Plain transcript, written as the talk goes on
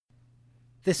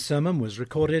This sermon was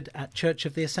recorded at Church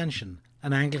of the Ascension,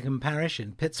 an Anglican parish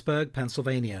in Pittsburgh,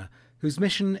 Pennsylvania, whose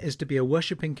mission is to be a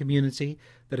worshipping community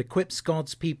that equips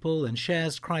God's people and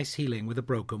shares Christ's healing with a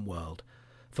broken world.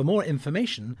 For more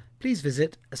information, please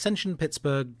visit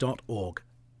ascensionpittsburgh.org.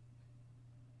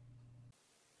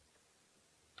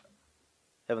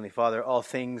 Heavenly Father, all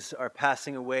things are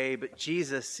passing away, but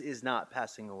Jesus is not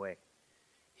passing away.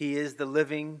 He is the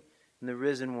living and the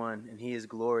risen one, and He is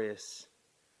glorious.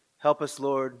 Help us,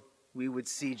 Lord, we would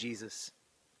see Jesus.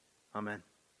 Amen.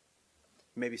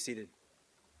 You may be seated.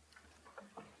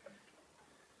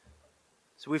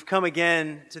 So we've come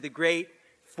again to the great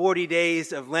 40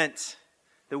 days of Lent,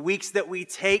 the weeks that we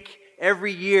take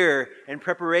every year in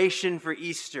preparation for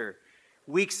Easter,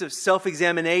 weeks of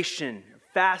self-examination,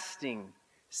 fasting,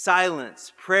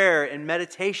 silence, prayer, and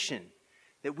meditation,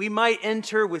 that we might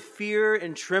enter with fear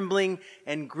and trembling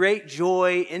and great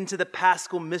joy into the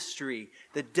Paschal mystery,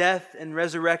 the death and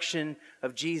resurrection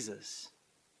of Jesus.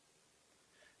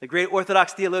 The great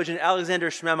Orthodox theologian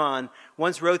Alexander Schmemann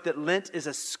once wrote that Lent is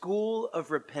a school of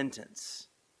repentance.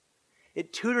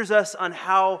 It tutors us on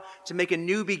how to make a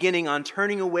new beginning, on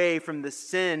turning away from the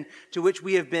sin to which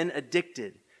we have been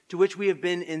addicted, to which we have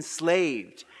been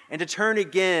enslaved, and to turn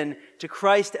again to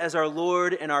Christ as our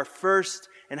Lord and our first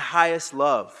and highest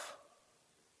love.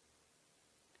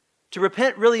 To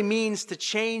repent really means to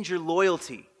change your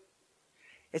loyalty.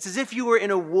 It's as if you were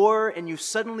in a war and you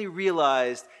suddenly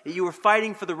realized that you were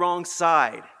fighting for the wrong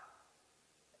side.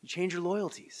 You change your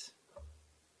loyalties.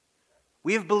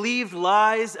 We have believed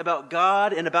lies about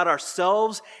God and about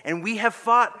ourselves, and we have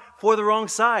fought for the wrong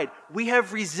side. We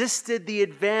have resisted the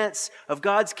advance of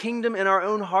God's kingdom in our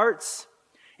own hearts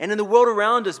and in the world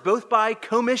around us, both by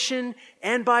commission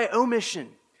and by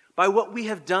omission, by what we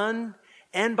have done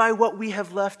and by what we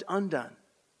have left undone.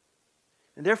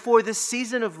 And therefore, this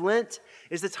season of Lent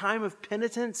is a time of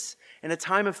penitence and a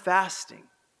time of fasting.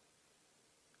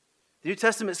 The New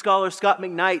Testament scholar Scott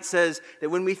McKnight says that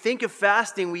when we think of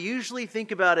fasting, we usually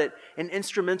think about it in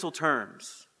instrumental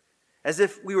terms, as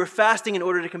if we were fasting in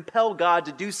order to compel God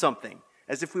to do something,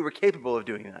 as if we were capable of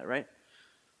doing that, right?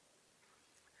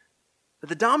 But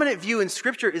the dominant view in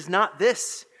Scripture is not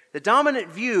this. The dominant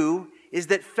view is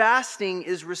that fasting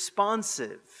is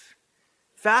responsive.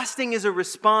 Fasting is a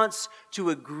response to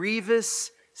a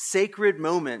grievous, sacred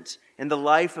moment in the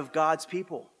life of God's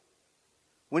people.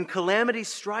 When calamity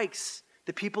strikes,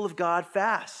 the people of God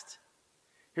fast.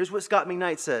 Here's what Scott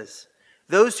McKnight says.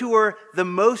 Those who are the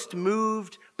most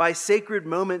moved by sacred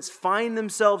moments find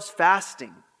themselves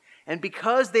fasting. And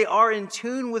because they are in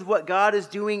tune with what God is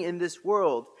doing in this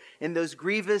world, in those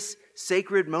grievous,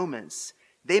 sacred moments,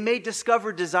 they may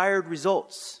discover desired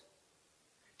results.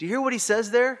 Do you hear what he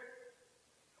says there?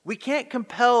 We can't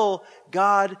compel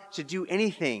God to do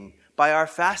anything by our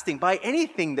fasting, by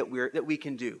anything that we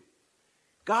can do.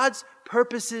 God's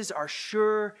purposes are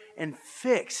sure and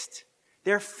fixed.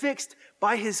 They're fixed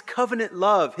by His covenant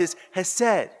love, His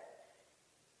hesed.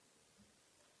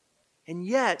 And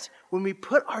yet, when we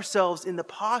put ourselves in the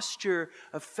posture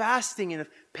of fasting and of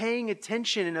paying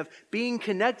attention and of being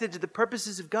connected to the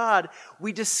purposes of God,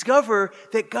 we discover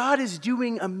that God is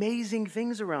doing amazing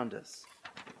things around us.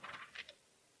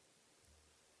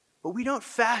 But we don't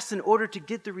fast in order to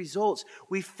get the results.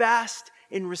 We fast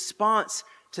in response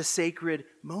to sacred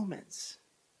moments.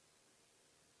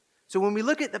 So when we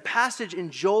look at the passage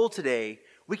in Joel today,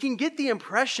 we can get the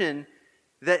impression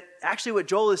that actually what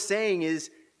Joel is saying is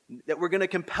that we're going to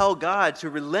compel God to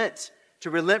relent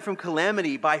from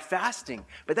calamity by fasting.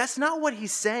 But that's not what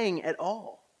he's saying at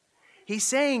all. He's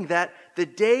saying that the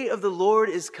day of the Lord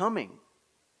is coming.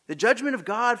 The judgment of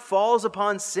God falls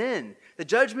upon sin. The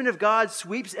judgment of God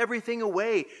sweeps everything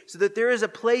away so that there is a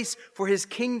place for His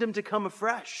kingdom to come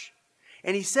afresh.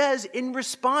 And he says, in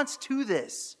response to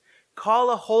this,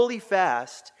 call a holy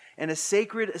fast and a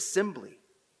sacred assembly.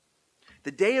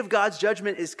 The day of God's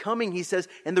judgment is coming, he says,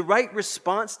 and the right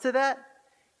response to that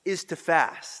is to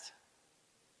fast.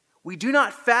 We do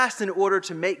not fast in order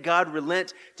to make God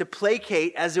relent, to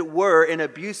placate, as it were, an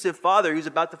abusive father who's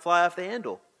about to fly off the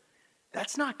handle.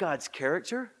 That's not God's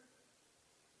character.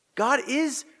 God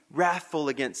is wrathful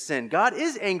against sin. God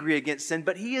is angry against sin,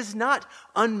 but He is not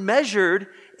unmeasured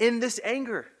in this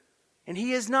anger. And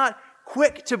He is not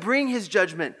quick to bring His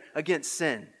judgment against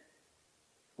sin.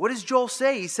 What does Joel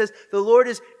say? He says, the Lord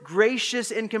is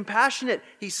gracious and compassionate.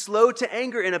 He's slow to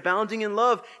anger and abounding in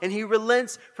love, and He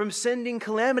relents from sending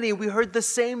calamity. We heard the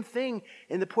same thing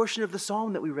in the portion of the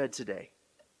psalm that we read today.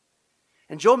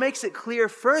 And Joel makes it clear,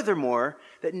 furthermore,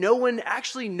 that no one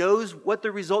actually knows what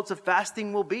the results of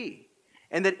fasting will be.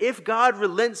 And that if God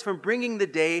relents from bringing the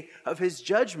day of His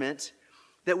judgment,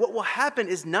 That what will happen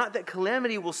is not that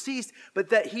calamity will cease, but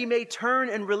that he may turn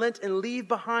and relent and leave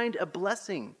behind a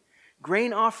blessing,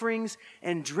 grain offerings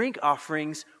and drink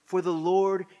offerings for the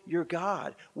Lord your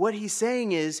God. What he's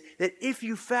saying is that if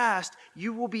you fast,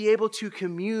 you will be able to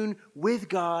commune with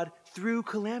God through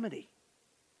calamity.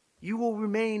 You will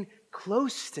remain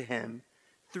close to him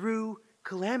through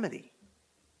calamity.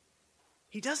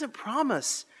 He doesn't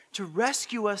promise to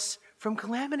rescue us from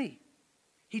calamity.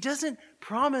 He doesn't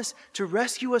promise to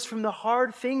rescue us from the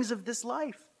hard things of this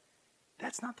life.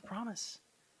 That's not the promise.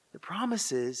 The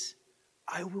promise is,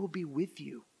 I will be with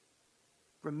you.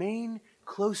 Remain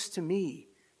close to me,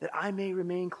 that I may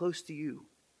remain close to you.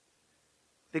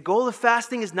 The goal of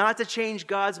fasting is not to change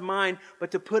God's mind,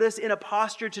 but to put us in a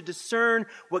posture to discern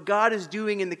what God is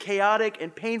doing in the chaotic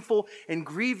and painful and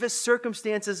grievous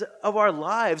circumstances of our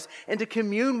lives, and to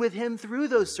commune with him through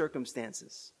those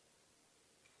circumstances.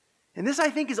 And this, I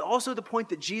think, is also the point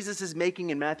that Jesus is making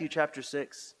in Matthew chapter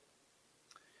 6.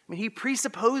 I mean, he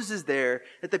presupposes there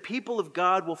that the people of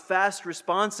God will fast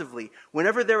responsively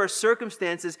whenever there are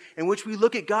circumstances in which we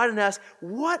look at God and ask,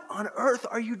 what on earth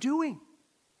are you doing?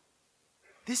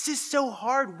 This is so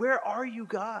hard. Where are you,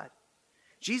 God?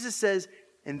 Jesus says,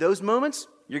 in those moments,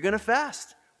 you're going to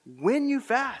fast. When you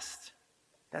fast,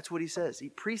 that's what he says. He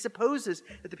presupposes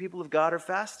that the people of God are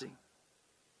fasting.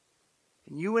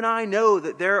 And you and I know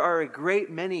that there are a great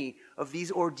many of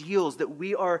these ordeals that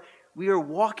we are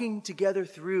walking together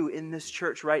through in this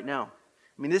church right now.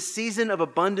 I mean, this season of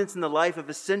abundance in the life of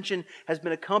Ascension has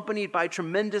been accompanied by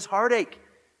tremendous heartache,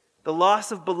 the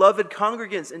loss of beloved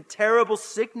congregants, and terrible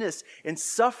sickness and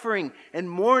suffering and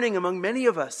mourning among many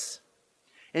of us.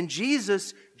 And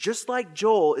Jesus, just like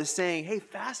Joel, is saying, hey,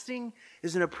 fasting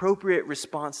is an appropriate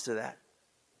response to that.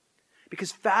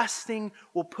 Because fasting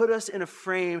will put us in a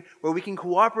frame where we can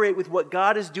cooperate with what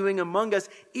God is doing among us,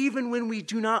 even when we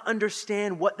do not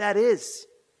understand what that is.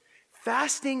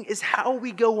 Fasting is how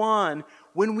we go on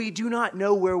when we do not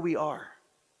know where we are.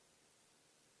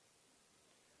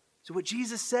 So what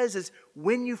Jesus says is,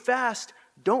 when you fast,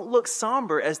 don't look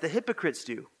somber as the hypocrites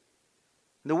do.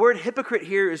 And the word hypocrite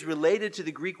here is related to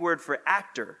the Greek word for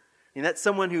actor. And that's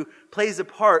someone who plays a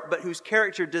part, but whose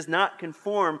character does not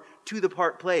conform to the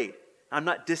part played. I'm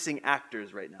not dissing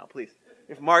actors right now, please.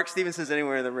 If Mark Stevenson's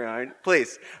anywhere in the room,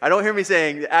 please. I don't hear me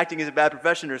saying that acting is a bad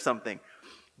profession or something.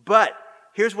 But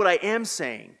here's what I am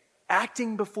saying.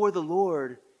 Acting before the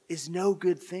Lord is no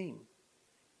good thing.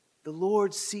 The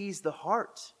Lord sees the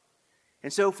heart.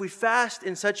 And so if we fast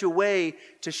in such a way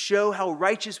to show how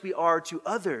righteous we are to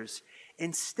others,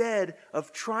 instead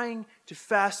of trying to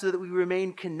fast so that we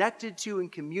remain connected to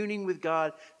and communing with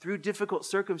God through difficult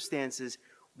circumstances,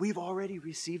 we've already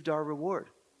received our reward.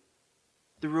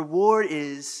 The reward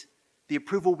is the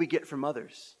approval we get from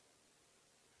others.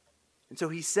 And so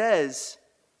he says,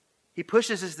 he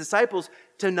pushes his disciples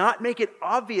to not make it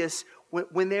obvious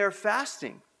when they are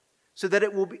fasting, so that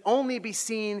it will only be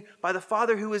seen by the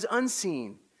Father who is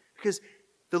unseen, because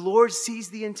the Lord sees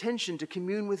the intention to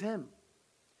commune with him.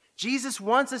 Jesus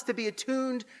wants us to be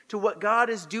attuned to what God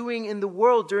is doing in the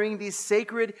world during these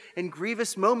sacred and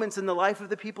grievous moments in the life of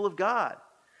the people of God.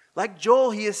 Like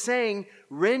Joel, he is saying,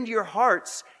 rend your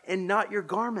hearts and not your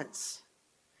garments.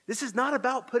 This is not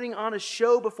about putting on a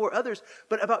show before others,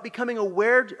 but about becoming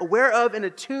aware of and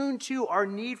attuned to our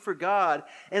need for God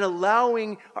and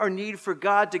allowing our need for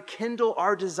God to kindle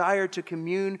our desire to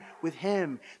commune with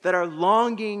him, that our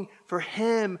longing for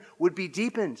him would be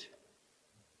deepened.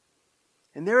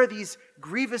 And there are these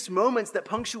grievous moments that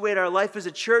punctuate our life as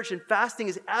a church, and fasting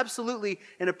is absolutely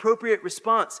an appropriate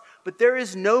response. But there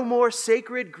is no more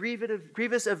sacred,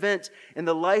 grievous event in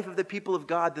the life of the people of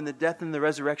God than the death and the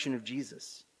resurrection of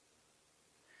Jesus.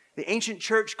 The ancient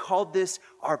church called this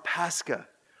our Pascha,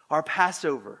 our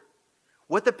Passover.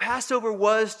 What the Passover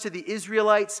was to the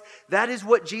Israelites, that is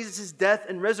what Jesus' death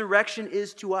and resurrection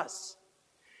is to us.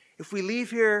 If we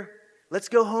leave here, let's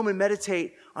go home and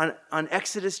meditate on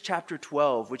Exodus chapter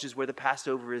 12, which is where the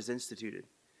Passover is instituted.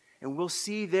 And we'll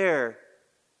see there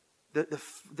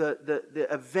the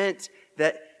event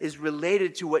that is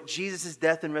related to what Jesus'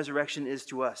 death and resurrection is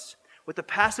to us. What the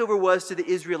Passover was to the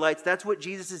Israelites, that's what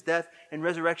Jesus' death and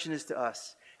resurrection is to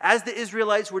us. As the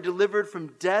Israelites were delivered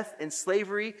from death and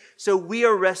slavery, so we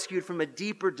are rescued from a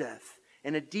deeper death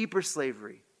and a deeper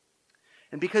slavery.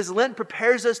 And because Lent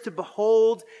prepares us to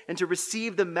behold and to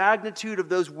receive the magnitude of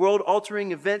those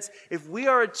world-altering events, if we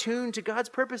are attuned to God's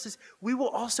purposes, we will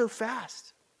also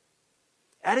fast.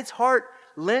 At its heart,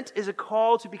 Lent is a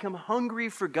call to become hungry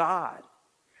for God,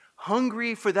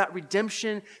 hungry for that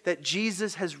redemption that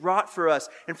Jesus has wrought for us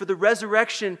and for the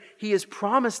resurrection he has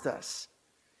promised us.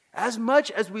 As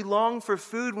much as we long for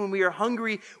food when we are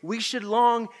hungry, we should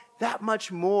long that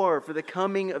much more for the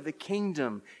coming of the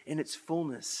kingdom in its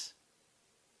fullness.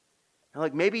 Now,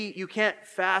 look, maybe you can't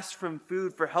fast from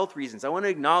food for health reasons. I want to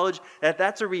acknowledge that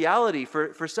that's a reality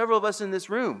for several of us in this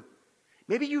room.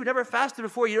 Maybe you've never fasted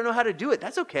before. You don't know how to do it.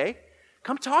 That's okay.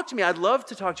 Come talk to me. I'd love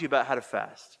to talk to you about how to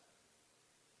fast.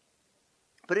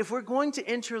 But if we're going to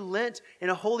enter Lent in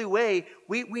a holy way,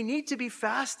 we need to be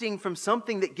fasting from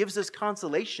something that gives us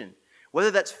consolation,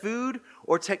 whether that's food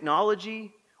or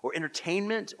technology or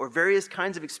entertainment or various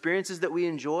kinds of experiences that we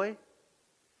enjoy.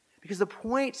 Because the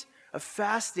point of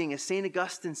fasting, as St.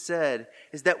 Augustine said,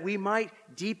 is that we might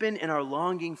deepen in our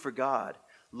longing for God.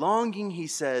 Longing, he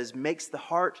says, makes the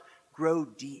heart grow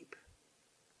deep.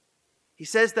 He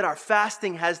says that our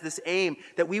fasting has this aim,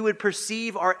 that we would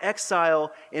perceive our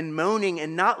exile in moaning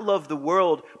and not love the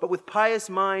world, but with pious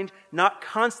mind, not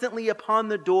constantly upon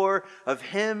the door of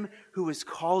him who has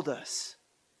called us.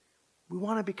 We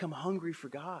want to become hungry for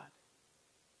God.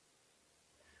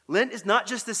 Lent is not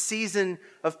just a season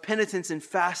of penitence and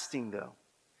fasting, though.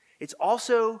 It's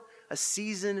also a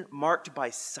season marked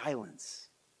by silence.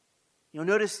 You'll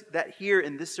notice that here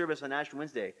in this service on Ash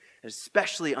Wednesday, and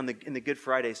especially in the Good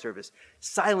Friday service,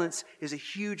 silence is a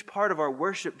huge part of our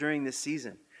worship during this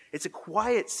season. It's a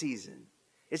quiet season.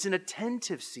 It's an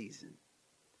attentive season.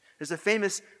 There's a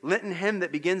famous Lenten hymn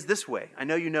that begins this way. I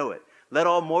know you know it. Let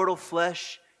all mortal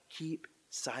flesh keep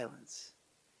silence,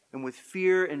 and with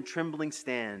fear and trembling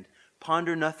stand,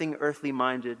 ponder nothing earthly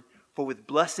minded, for with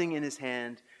blessing in his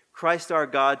hand, Christ our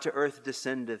God to earth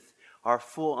descendeth, our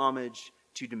full homage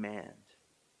to demand.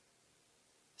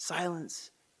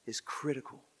 Silence is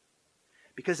critical,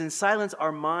 because in silence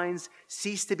our minds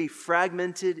cease to be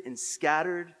fragmented and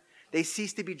scattered. They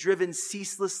cease to be driven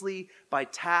ceaselessly by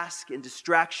task and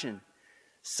distraction.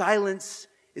 Silence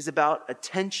is about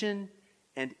attention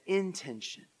and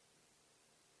intention.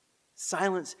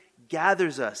 Silence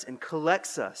gathers us and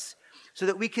collects us so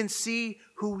that we can see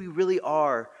who we really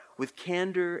are with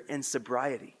candor and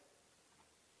sobriety.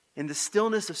 In the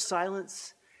stillness of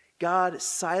silence, God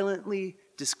silently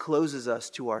discloses us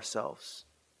to ourselves.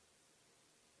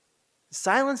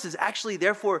 Silence is actually,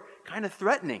 therefore, kind of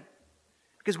threatening,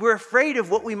 because we're afraid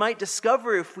of what we might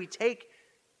discover if we take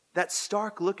that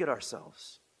stark look at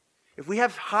ourselves. If we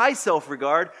have high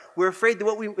self-regard, we're afraid that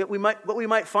what we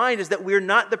might find is that we're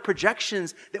not the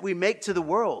projections that we make to the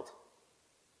world.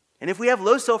 And if we have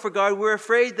low self-regard, we're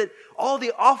afraid that all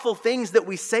the awful things that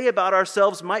we say about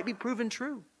ourselves might be proven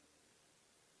true.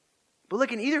 But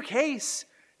look, in either case,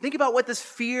 think about what this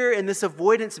fear and this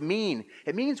avoidance mean.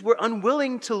 It means we're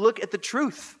unwilling to look at the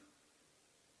truth.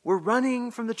 We're running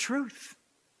from the truth.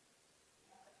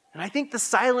 And I think the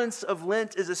silence of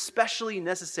Lent is especially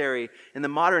necessary in the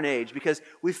modern age because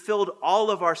we've filled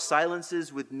all of our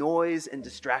silences with noise and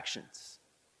distractions.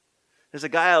 There's a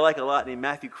guy I like a lot named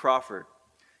Matthew Crawford.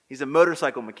 He's a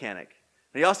motorcycle mechanic.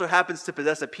 And he also happens to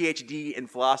possess a PhD in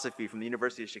philosophy from the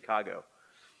University of Chicago.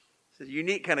 He's a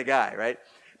unique kind of guy, right?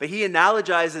 But he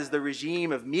analogizes the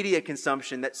regime of media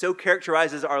consumption that so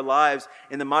characterizes our lives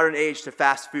in the modern age to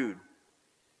fast food.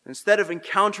 Instead of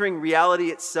encountering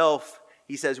reality itself,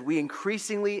 he says, we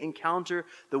increasingly encounter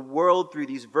the world through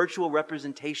these virtual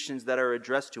representations that are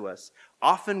addressed to us,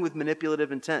 often with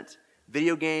manipulative intent.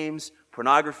 Video games,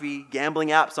 pornography, gambling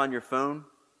apps on your phone.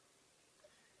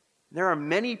 There are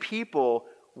many people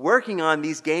working on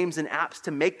these games and apps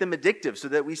to make them addictive so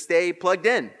that we stay plugged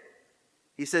in.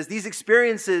 He says these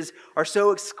experiences are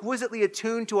so exquisitely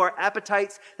attuned to our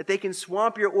appetites that they can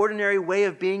swamp your ordinary way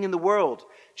of being in the world.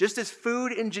 Just as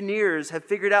food engineers have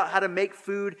figured out how to make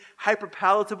food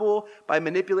hyperpalatable by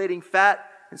manipulating fat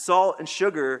and salt and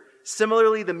sugar,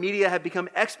 similarly the media have become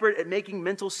expert at making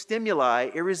mental stimuli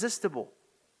irresistible.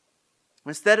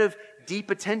 Instead of deep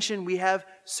attention, we have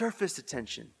surface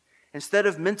attention. Instead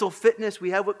of mental fitness,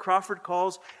 we have what Crawford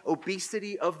calls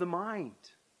obesity of the mind.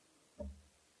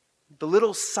 The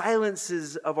little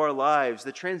silences of our lives,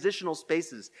 the transitional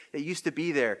spaces that used to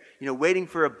be there, waiting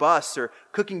for a bus or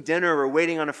cooking dinner or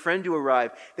waiting on a friend to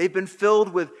arrive, they've been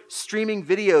filled with streaming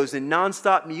videos and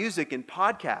nonstop music and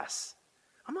podcasts.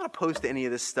 I'm not opposed to any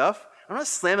of this stuff. I'm not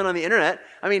slamming on the internet.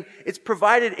 It's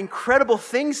provided incredible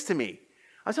things to me.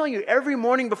 I'm telling you, every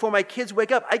morning before my kids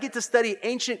wake up, I get to study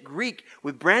ancient Greek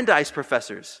with Brandeis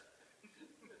professors.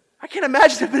 I can't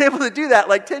imagine I've been able to do that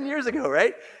like 10 years ago,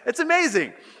 right? It's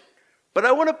amazing. But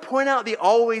I want to point out the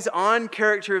always-on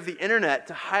character of the internet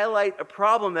to highlight a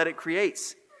problem that it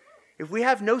creates. If we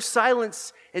have no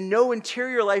silence and no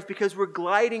interior life because we're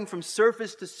gliding from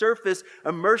surface to surface,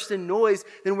 immersed in noise,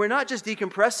 then we're not just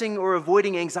decompressing or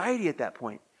avoiding anxiety at that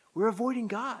point. We're avoiding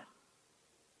God.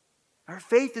 Our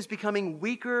faith is becoming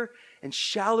weaker and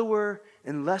shallower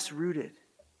and less rooted.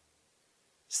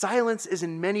 Silence is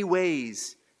in many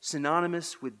ways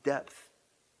synonymous with depth.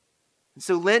 And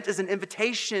so Lent is an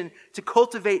invitation to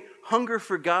cultivate hunger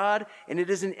for God, and it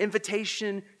is an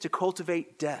invitation to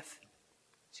cultivate depth.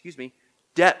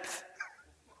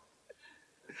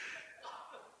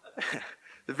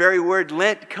 The very word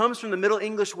Lent comes from the Middle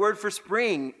English word for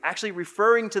spring, actually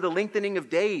referring to the lengthening of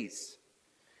days.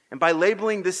 And by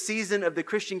labeling this season of the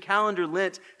Christian calendar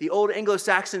Lent, the old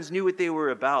Anglo-Saxons knew what they were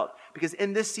about. Because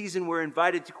in this season, we're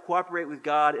invited to cooperate with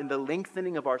God in the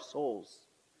lengthening of our souls,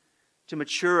 to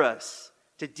mature us,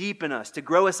 to deepen us, to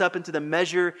grow us up into the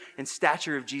measure and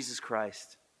stature of Jesus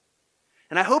Christ.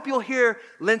 And I hope you'll hear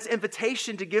Lent's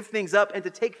invitation to give things up and to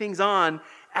take things on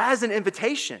as an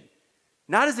invitation,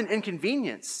 not as an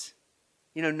inconvenience,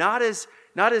 not as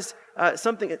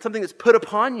something that's put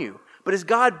upon you, but as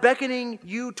God beckoning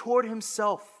you toward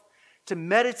himself, to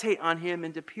meditate on him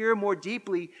and to peer more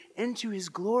deeply into his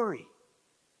glory.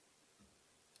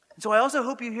 And so I also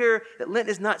hope you hear that Lent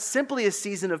is not simply a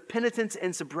season of penitence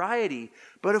and sobriety,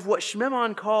 but of what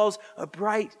Schmemann calls a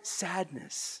bright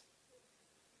sadness.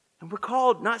 And we're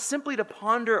called not simply to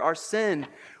ponder our sin,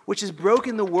 which has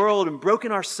broken the world and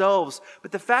broken ourselves,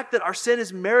 but the fact that our sin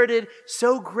has merited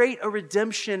so great a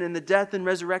redemption in the death and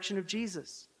resurrection of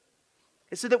Jesus.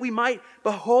 And so that we might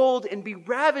behold and be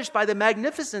ravished by the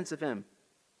magnificence of him.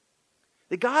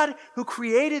 The God who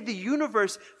created the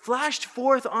universe flashed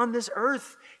forth on this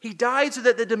earth. He died so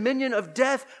that the dominion of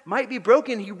death might be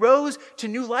broken. He rose to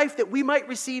new life that we might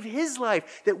receive his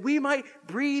life, that we might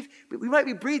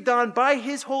be breathed on by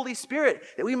his Holy Spirit,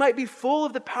 that we might be full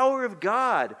of the power of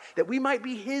God, that we might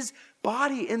be his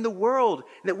body in the world,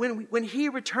 that when he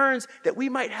returns, that we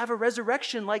might have a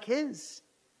resurrection like his.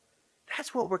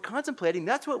 That's what we're contemplating.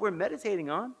 That's what we're meditating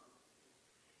on.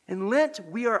 In Lent,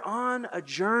 we are on a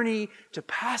journey to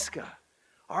Pascha,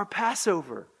 our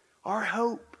Passover, our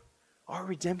hope, our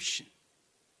redemption.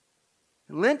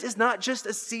 And Lent is not just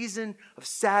a season of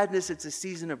sadness, it's a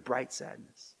season of bright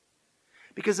sadness.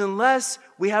 Because unless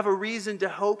we have a reason to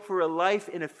hope for a life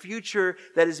in a future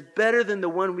that is better than the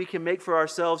one we can make for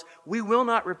ourselves, we will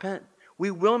not repent.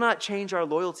 We will not change our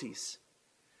loyalties.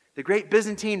 The great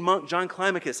Byzantine monk John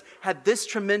Climacus had this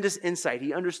tremendous insight.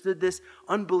 He understood this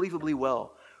unbelievably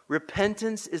well.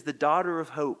 Repentance is the daughter of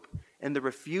hope and the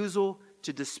refusal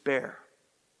to despair.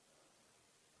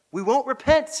 We won't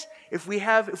repent if we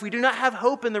do not have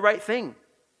hope in the right thing.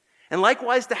 And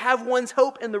likewise, to have one's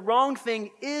hope in the wrong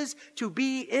thing is to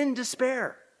be in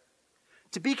despair.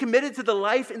 To be committed to the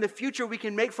life in the future we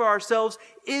can make for ourselves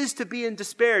is to be in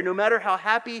despair, no matter how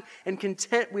happy and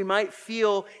content we might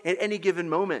feel at any given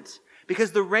moment.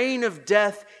 Because the reign of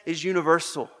death is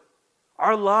universal.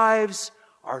 Our lives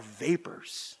are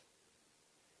vapors.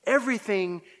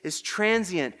 Everything is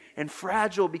transient and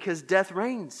fragile because death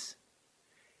reigns.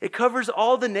 It covers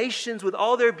all the nations with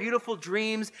all their beautiful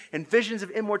dreams and visions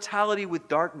of immortality with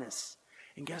darkness.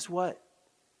 And guess what?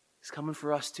 It's coming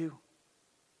for us too.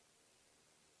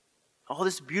 All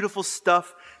this beautiful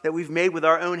stuff that we've made with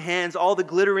our own hands, all the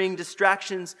glittering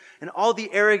distractions, and all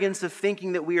the arrogance of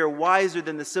thinking that we are wiser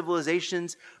than the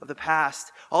civilizations of the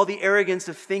past, all the arrogance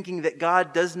of thinking that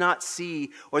God does not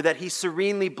see or that he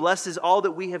serenely blesses all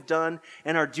that we have done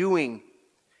and are doing,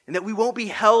 and that we won't be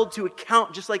held to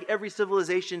account just like every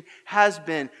civilization has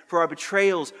been for our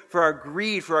betrayals, for our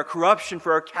greed, for our corruption,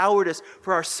 for our cowardice,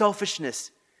 for our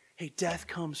selfishness. Hey, death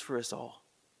comes for us all.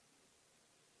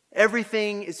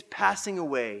 Everything is passing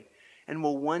away and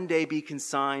will one day be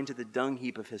consigned to the dung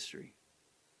heap of history.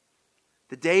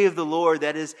 The day of the Lord,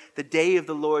 that is, the day of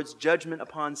the Lord's judgment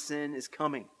upon sin, is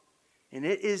coming. And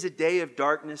it is a day of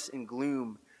darkness and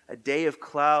gloom, a day of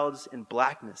clouds and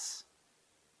blackness.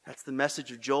 That's the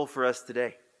message of Joel for us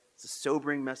today. It's a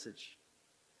sobering message.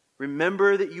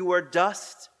 Remember that you are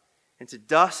dust, and to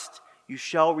dust you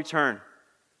shall return.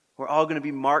 We're all going to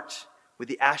be marked with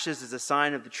the ashes as a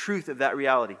sign of the truth of that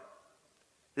reality.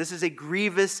 This is a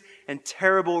grievous and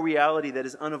terrible reality that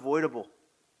is unavoidable.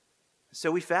 So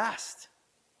we fast.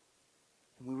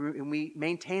 And we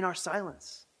maintain our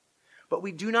silence. But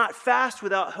we do not fast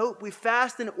without hope. We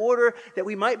fast in order that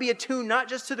we might be attuned not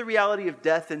just to the reality of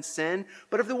death and sin,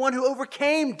 but of the one who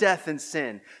overcame death and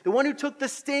sin. The one who took the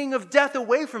sting of death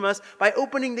away from us by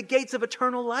opening the gates of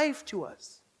eternal life to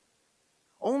us.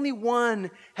 Only one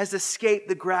has escaped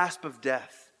the grasp of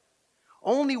death.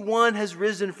 Only one has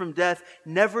risen from death,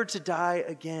 never to die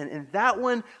again. And that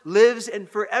one lives and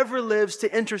forever lives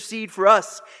to intercede for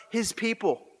us, his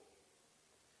people.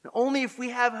 And only if we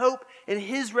have hope in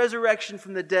his resurrection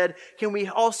from the dead can we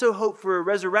also hope for a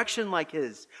resurrection like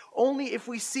his. Only if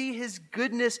we see his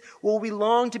goodness will we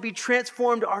long to be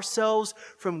transformed ourselves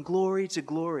from glory to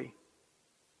glory.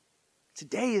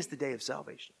 Today is the day of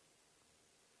salvation.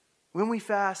 When we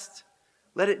fast,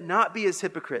 let it not be as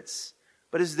hypocrites,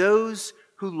 but as those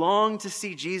who long to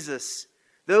see Jesus,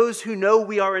 those who know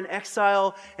we are in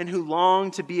exile and who long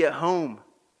to be at home.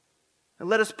 And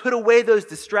let us put away those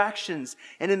distractions,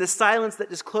 and in the silence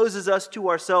that discloses us to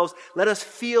ourselves, let us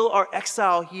feel our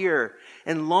exile here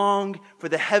and long for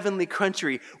the heavenly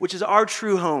country, which is our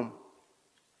true home.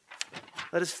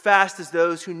 Let us fast as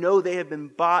those who know they have been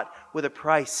bought with a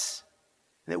price,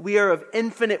 and that we are of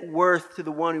infinite worth to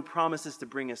the one who promises to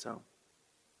bring us home.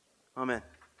 Amen.